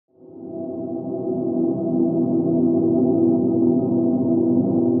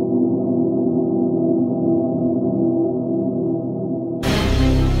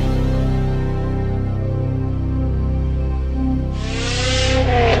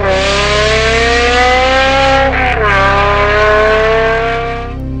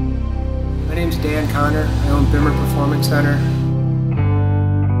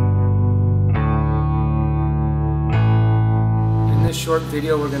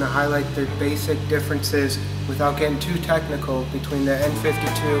video, we're going to highlight the basic differences without getting too technical between the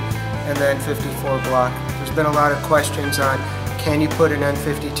N52 and the N54 block. There's been a lot of questions on, can you put an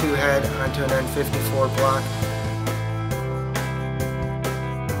N52 head onto an N54 block?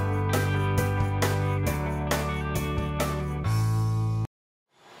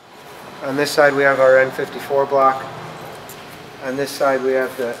 On this side we have our N54 block. On this side we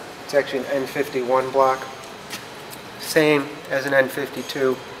have it's actually an N51 block. Same as an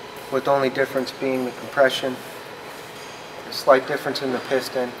N52, with the only difference being the compression, a slight difference in the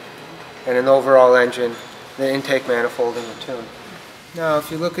piston, and an overall engine, the intake manifold, and the tune. Now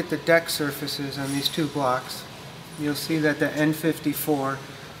if you look at the deck surfaces on these two blocks, you'll see that the N54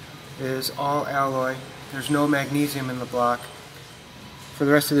 is all alloy. There's no magnesium in the block. For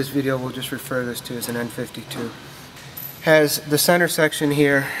the rest of this video, we'll just refer this to as an N52. Has the center section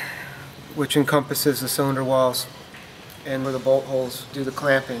here, which encompasses the cylinder walls and where the bolt holes do the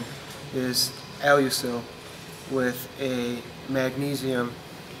clamping, is alusil with a magnesium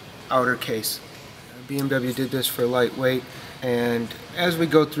outer case. BMW did this for lightweight, and as we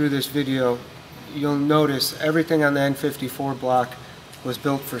go through this video, you'll notice everything on the N54 block was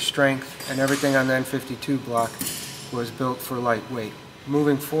built for strength, and everything on the N52 block was built for lightweight.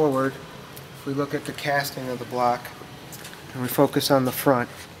 Moving forward, if we look at the casting of the block and we focus on the front,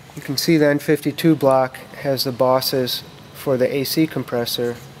 you can see the N52 block has the bosses for the AC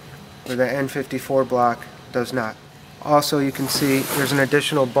compressor, where the N54 block does not. Also, you can see there's an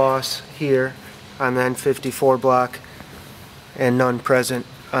additional boss here on the N54 block and none present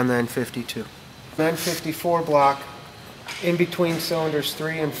on the N52. The N54 block, in between cylinders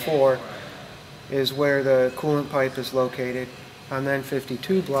 3 and 4, is where the coolant pipe is located. On the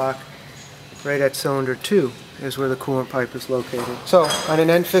N52 block, right at cylinder 2 is where the coolant pipe is located. So on an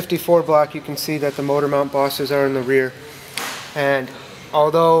N54 block, you can see that the motor mount bosses are in the rear, and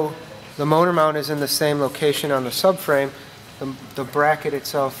although the motor mount is in the same location on the subframe, the bracket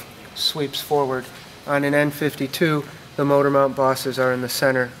itself sweeps forward. On an N52, the motor mount bosses are in the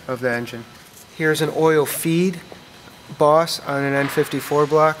center of the engine. Here's an oil feed boss on an N54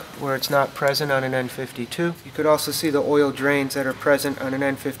 block where it's not present on an N52. You could also see the oil drains that are present on an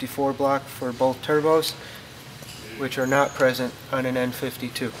N54 block for both turbos, which are not present on an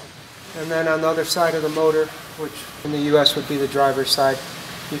N52. And then on the other side of the motor, which in the US would be the driver's side,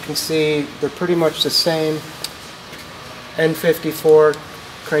 you can see they're pretty much the same. N54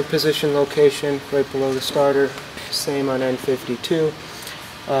 crank position location right below the starter, same on N52.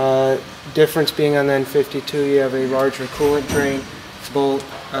 Difference being on the N52, you have a larger coolant drain bolt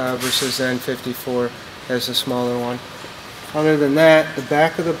versus the N54 has a smaller one. Other than that, the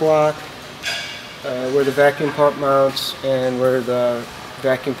back of the block, where the vacuum pump mounts and where the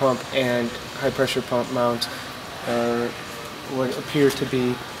vacuum pump and high pressure pump mounts would appear to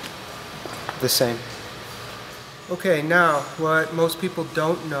be the same. Okay, now what most people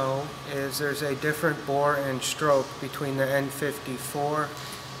don't know is there's a different bore and stroke between the N54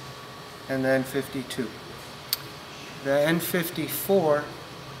 and the N52. The N54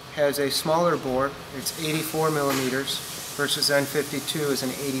 has a smaller bore, it's 84 millimeters, versus N52 is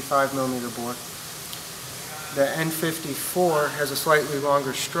an 85 millimeter bore. The N54 has a slightly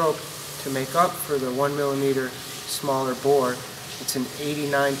longer stroke to make up for the 1 millimeter smaller bore. It's an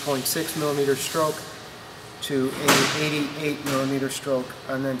 89.6 millimeter stroke to an 88 millimeter stroke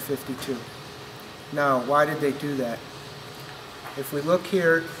on the N52. Now, why did they do that? If we look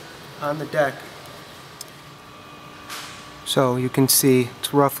here on the deck, so you can see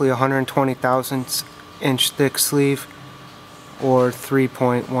it's roughly 120 thousandths inch thick sleeve, or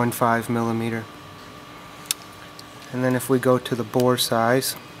 3.15 millimeter. And then if we go to the bore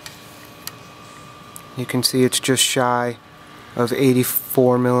size, you can see it's just shy of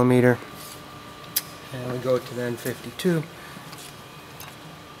 84 millimeter. And we go to the N52,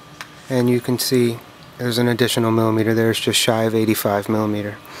 and you can see there's an additional millimeter there. It's just shy of 85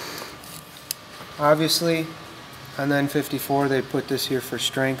 millimeter. Obviously, on the N54, they put this here for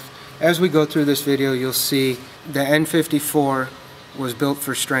strength. As we go through this video, you'll see the N54 was built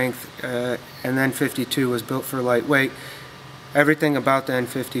for strength, and the N52 was built for lightweight. Everything about the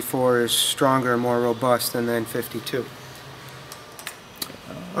N54 is stronger and more robust than the N52.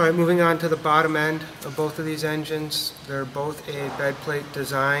 Alright, moving on to the bottom end of both of these engines. They're both a bed plate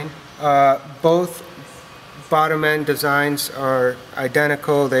design. Both bottom end designs are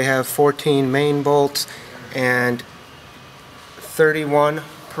identical. They have 14 main bolts and 31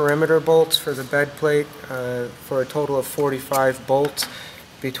 perimeter bolts for the bed plate, for a total of 45 bolts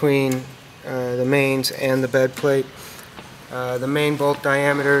between the mains and the bed plate. The main bolt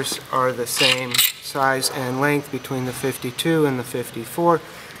diameters are the same size and length between the 52 and the 54,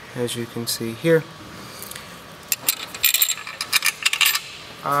 as you can see here.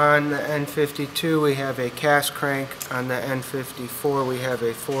 On the N52 we have a cast crank, on the N54 we have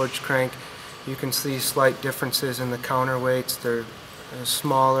a forged crank. You can see slight differences in the counterweights. They're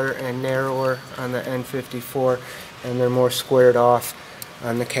smaller and narrower on the N54, and they're more squared off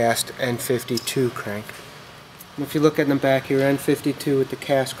on the cast N52 crank. And if you look at the back here, N52 with the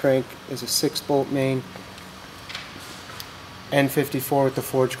cast crank is a 6-bolt main. N54 with the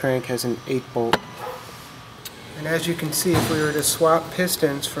forged crank has an 8-bolt. And as you can see, if we were to swap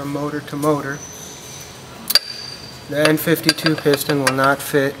pistons from motor to motor, the N52 piston will not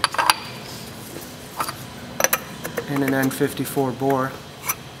fit in an N54 bore,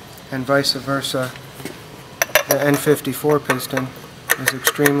 and vice versa. The N54 piston is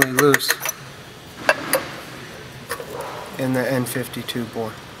extremely loose in the N52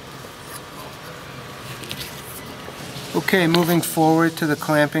 bore. Okay, moving forward to the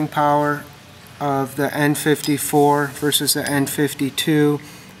clamping power of the N54 versus the N52.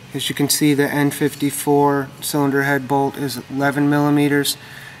 As you can see, the N54 cylinder head bolt is 11 millimeters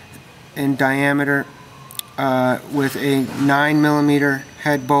in diameter, with a 9 millimeter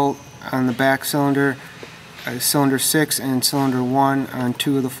head bolt on the back cylinder, cylinder 6 and cylinder 1 on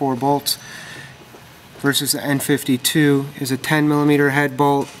 2 of the 4 bolts, versus the N52 is a 10 millimeter head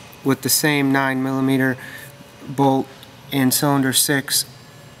bolt with the same 9 millimeter bolt in cylinder 6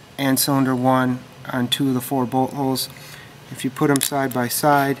 and cylinder 1 on 2 of the 4 bolt holes. If you put them side by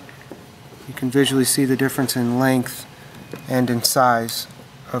side, you can visually see the difference in length and in size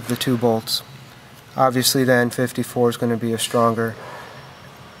of the 2 bolts. Obviously the N54 is going to be a stronger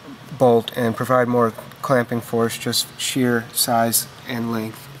bolt and provide more clamping force, just sheer size and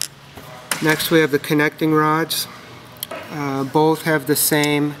length. Next we have the connecting rods. Both have the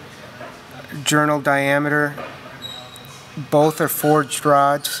same journal diameter. Both are forged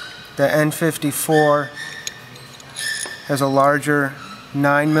rods. The N54 has a larger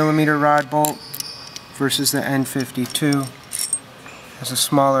 9 millimeter rod bolt versus the N52 has a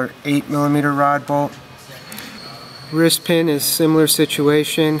smaller 8 millimeter rod bolt. Wrist pin is similar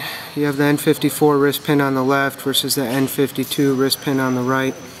situation. You have the N54 wrist pin on the left versus the N52 wrist pin on the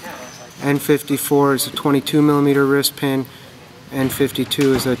right. N54 is a 22 millimeter wrist pin.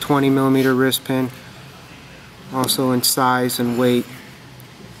 N52 is a 20 millimeter wrist pin. Also in size and weight,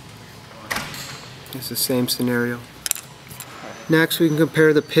 it's the same scenario. Next we can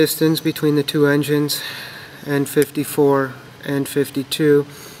compare the pistons between the 2 engines, N54 and N52.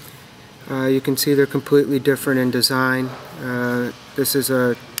 You can see they're completely different in design. This is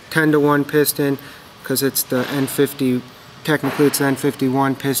a 10-to-1 piston because it's the N50, technically it's the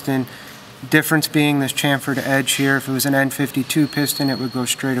N51 piston. Difference being this chamfered edge here. If it was an N52 piston, it would go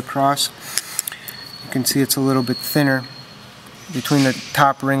straight across. You can see it's a little bit thinner between the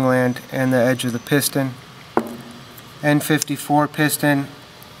top ringland and the edge of the piston. N54 piston,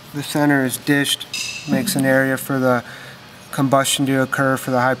 the center is dished, makes an area for the combustion to occur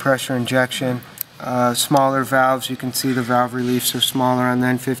for the high pressure injection. Smaller valves, you can see the valve reliefs are smaller on the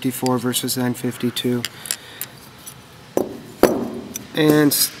N54 versus the N52.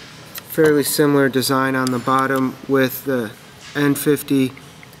 And fairly similar design on the bottom, with the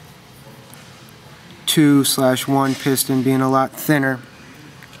N52/1 piston being a lot thinner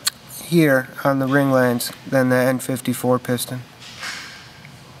here on the ringlands than the N54 piston.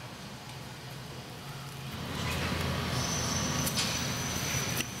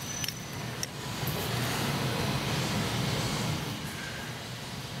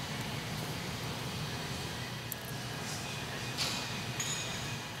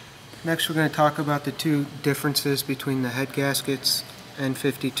 Next we're going to talk about the 2 differences between the head gaskets,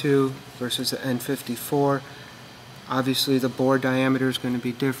 N52 versus the N54. Obviously the bore diameter is going to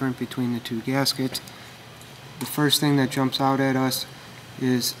be different between the 2 gaskets. The first thing that jumps out at us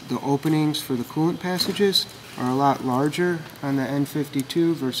is the openings for the coolant passages are a lot larger on the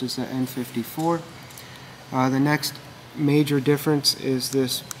N52 versus the N54. The next major difference is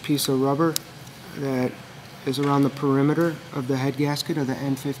this piece of rubber that is around the perimeter of the head gasket of the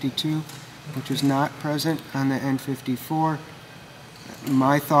N52, which is not present on the N54.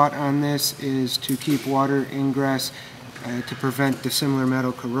 My thought on this is to keep water ingress to prevent dissimilar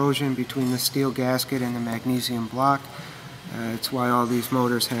metal corrosion between the steel gasket and the magnesium block. It's why all these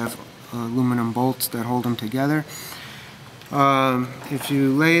motors have aluminum bolts that hold them together. If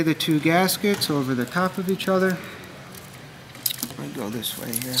you lay the 2 gaskets over the top of each other, let me go this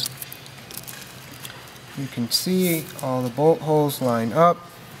way here. You can see all the bolt holes line up,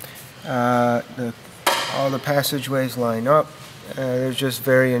 all the passageways line up, There's just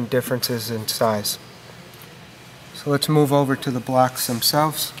varying differences in size. So let's move over to the blocks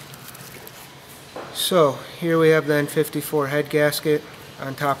themselves. So here we have the N54 head gasket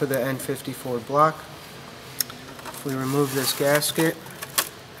on top of the N54 block. If we remove this gasket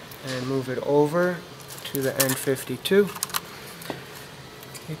and move it over to the N52,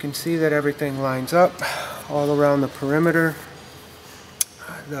 you can see that everything lines up all around the perimeter,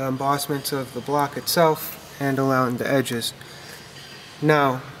 the embossments of the block itself, and around the edges.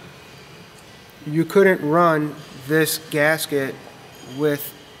 Now, you couldn't run this gasket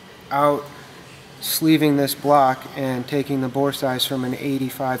without sleeving this block and taking the bore size from an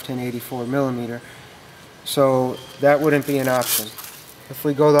 85 to an 84 millimeter. So that wouldn't be an option. If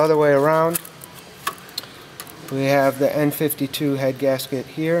we go the other way around, we have the N52 head gasket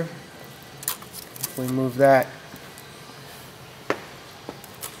here. If we move that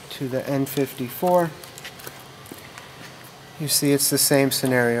to the N54, you see it's the same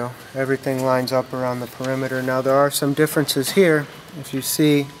scenario. Everything lines up around the perimeter. Now there are some differences here. If you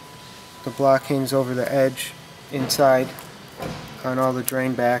see, the block hangs over the edge inside on all the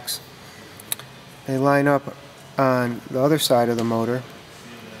drain backs. They line up on the other side of the motor.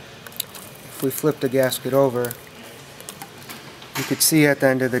 If we flip the gasket over, you could see at the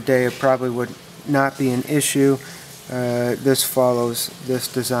end of the day it probably would not be an issue. This follows this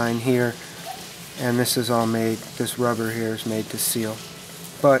design here, and this is all made, this rubber here is made to seal.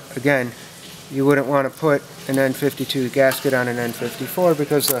 But again, you wouldn't want to put an N52 gasket on an N54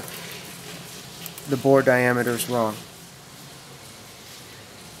 because the bore diameter is wrong.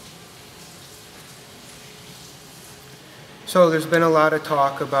 So there's been a lot of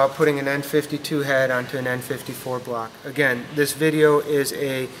talk about putting an N52 head onto an N54 block. Again, this video is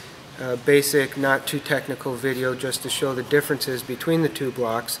a basic, not too technical video just to show the differences between the two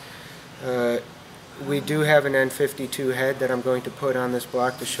blocks. We do have an N52 head that I'm going to put on this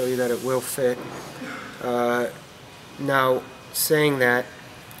block to show you that it will fit. Now, saying that,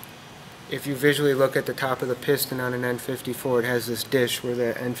 if you visually look at the top of the piston on an N54, it has this dish where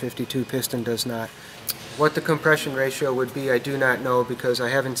the N52 piston does not. What the compression ratio would be, I do not know because I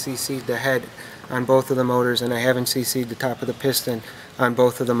haven't CC'd the head on both of the motors and I haven't CC'd the top of the piston on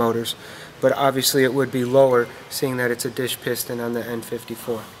both of the motors. But obviously it would be lower, seeing that it's a dish piston on the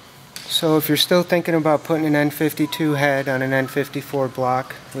N54. So if you're still thinking about putting an N52 head on an N54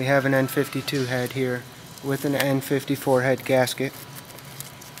 block, we have an N52 head here with an N54 head gasket.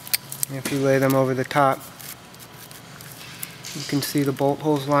 If you lay them over the top, you can see the bolt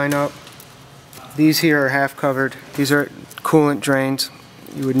holes line up. These here are half covered. These are coolant drains.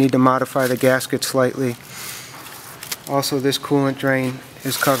 You would need to modify the gasket slightly. Also, this coolant drain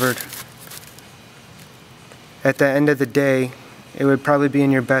is covered. At the end of the day, it would probably be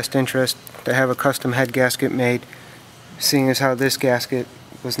in your best interest to have a custom head gasket made, seeing as how this gasket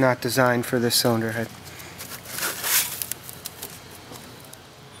was not designed for this cylinder head.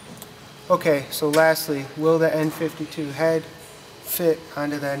 Okay, so lastly, will the N52 head fit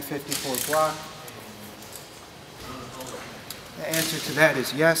onto the N54 block? The answer to that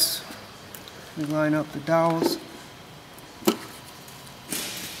is yes. We line up the dowels.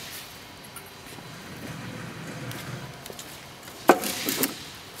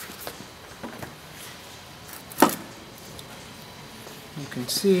 You can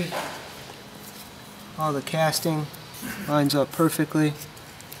see all the casting lines up perfectly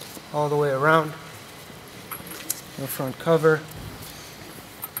all the way around. The front cover,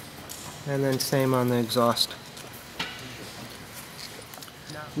 and then same on the exhaust.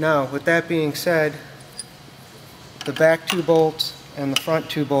 Now, with that being said, the back two bolts and the front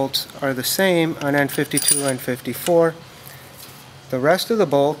two bolts are the same on N52 and N54. The rest of the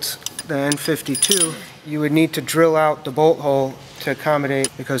bolts, the N52, you would need to drill out the bolt hole to accommodate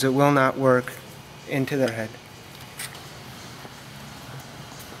because it will not work into the head.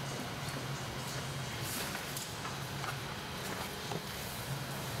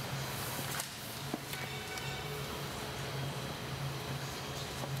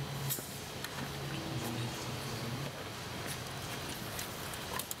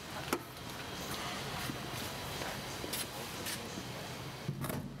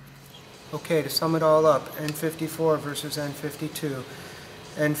 Okay, to sum it all up, N54 versus N52.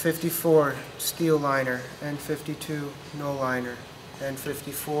 N54 steel liner, N52 no liner.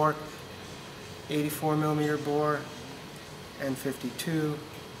 N54 84 millimeter bore, N52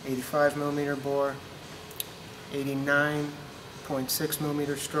 85 millimeter bore, 89.6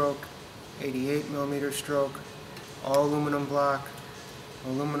 millimeter stroke, 88 millimeter stroke, all aluminum block,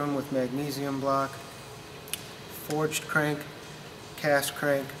 aluminum with magnesium block, forged crank, cast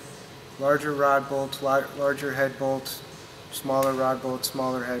crank, larger rod bolts, larger head bolts, smaller rod bolts,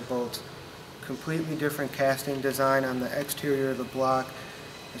 smaller head bolts. Completely different casting design on the exterior of the block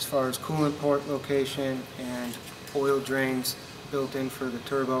as far as coolant port location and oil drains built in for the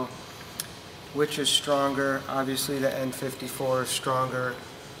turbo. Which is stronger? Obviously the N54 is stronger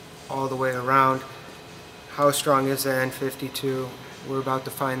all the way around. How strong is the N52? We're about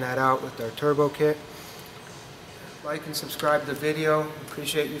to find that out with our turbo kit. Like and subscribe to the video.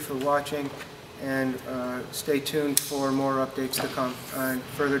 Appreciate you for watching, and stay tuned for more updates to come on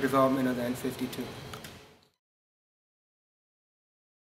further development of the N52.